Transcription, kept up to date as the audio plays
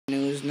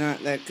was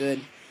not that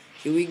good.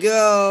 Here we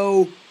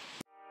go.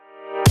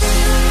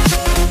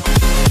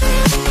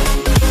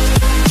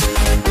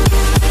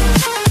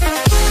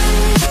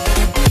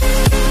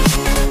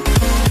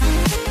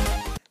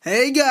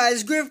 Hey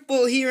guys,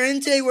 Griffball here,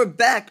 and today we're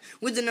back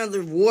with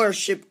another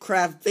Warship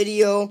craft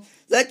video.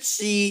 Let's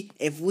see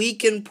if we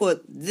can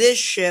put this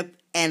ship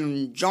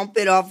and jump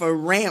it off a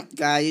ramp,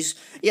 guys.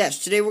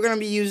 Yes, today we're going to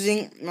be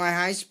using my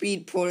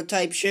high-speed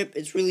prototype ship.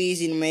 It's really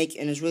easy to make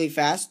and it's really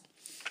fast.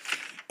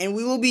 And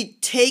we will be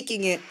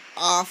taking it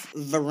off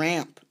the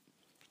ramp.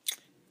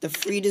 The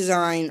free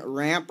design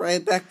ramp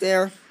right back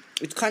there.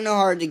 It's kind of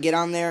hard to get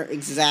on there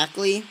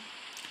exactly,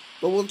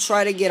 but we'll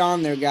try to get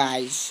on there,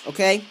 guys,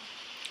 okay?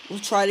 We'll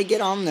try to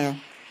get on there.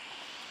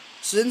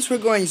 Since we're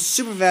going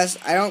super fast,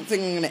 I don't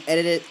think I'm going to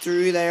edit it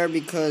through there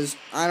because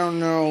I don't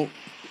know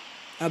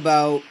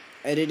about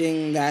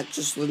editing that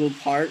just little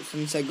part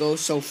since I go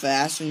so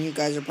fast and you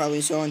guys are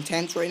probably so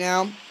intense right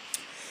now.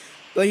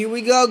 But here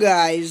we go,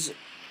 guys.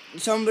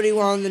 Somebody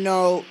wanted to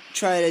know,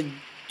 try to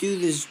do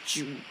this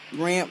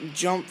ramp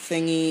jump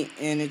thingy,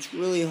 and it's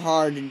really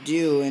hard to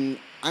do, and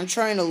I'm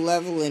trying to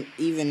level and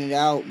even it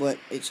out, but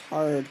it's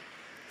hard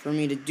for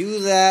me to do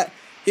that.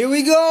 Here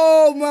we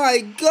go! My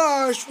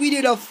gosh, we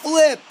did a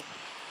flip!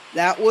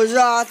 That was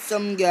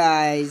awesome,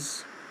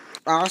 guys.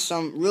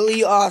 Awesome,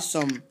 really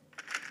awesome.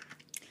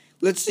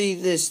 Let's see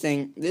this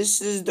thing.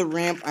 This is the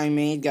ramp I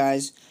made,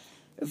 guys.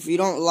 If you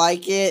don't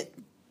like it,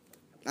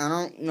 I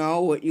don't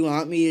know what you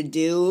want me to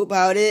do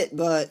about it,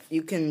 but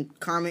you can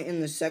comment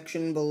in the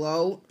section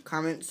below.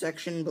 Comment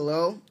section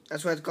below.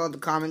 That's why it's called the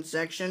comment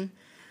section.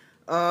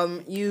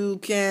 You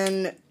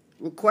can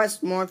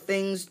request more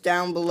things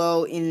down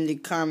below in the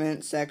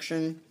comment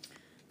section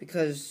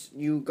because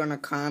you're gonna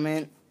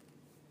comment,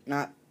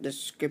 not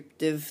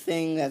descriptive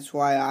thing. That's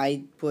why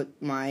I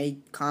put my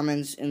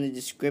comments in the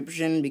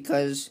description,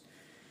 because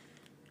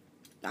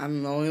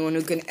I'm the only one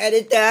who can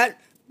edit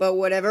that, but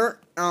whatever.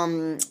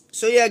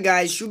 So yeah,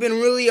 guys, you've been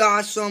really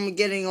awesome,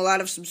 getting a lot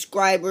of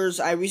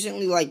subscribers. I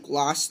recently,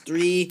 lost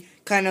 3,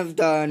 kind of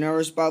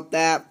nervous about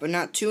that, but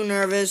not too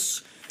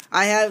nervous.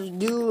 I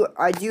do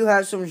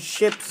have some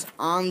ships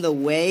on the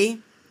way,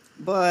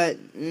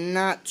 but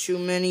not too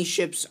many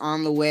ships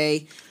on the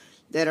way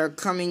that are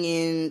coming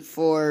in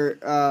for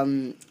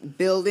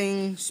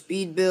building,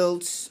 speed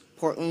builds,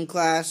 Portland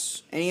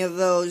class, any of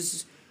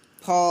those.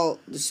 The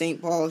St.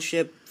 Paul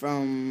ship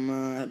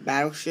from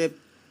Battleship,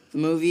 the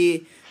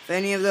movie. If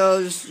any of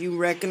those you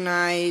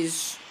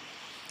recognize,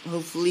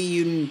 hopefully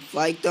you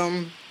like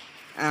them.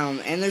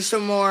 And there's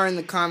some more in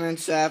the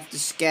comments I have to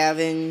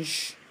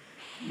scavenge,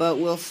 but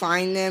we'll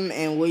find them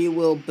and we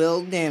will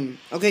build them.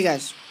 Okay,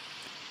 guys,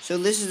 so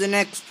this is the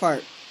next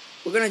part.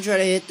 We're going to try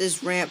to hit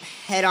this ramp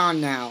head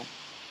on now,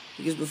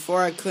 because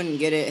before I couldn't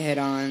get it head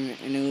on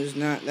and it was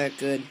not that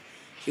good.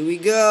 Here we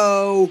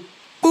go.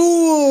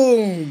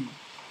 Boom!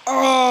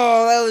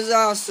 Oh, that was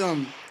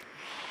awesome.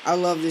 I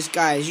love this,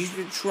 guys. You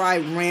should try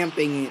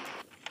ramping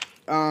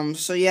it.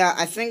 So yeah,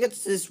 I think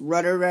it's this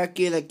rudder rack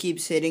here that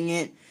keeps hitting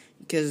it,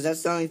 because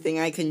that's the only thing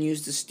I can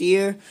use to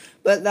steer.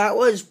 But that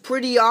was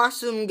pretty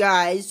awesome,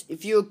 guys.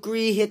 If you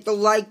agree, hit the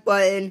like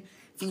button.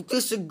 If you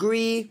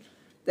disagree,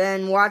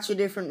 then watch a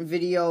different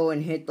video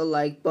and hit the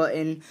like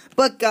button.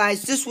 But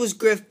guys, this was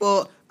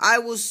Griffball. I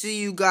will see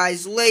you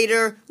guys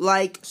later.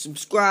 Like,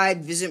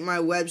 subscribe, visit my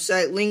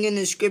website, link in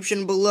the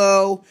description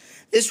below.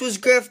 This was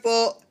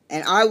Griffball,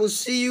 and I will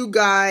see you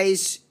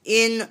guys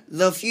in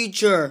the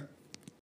future.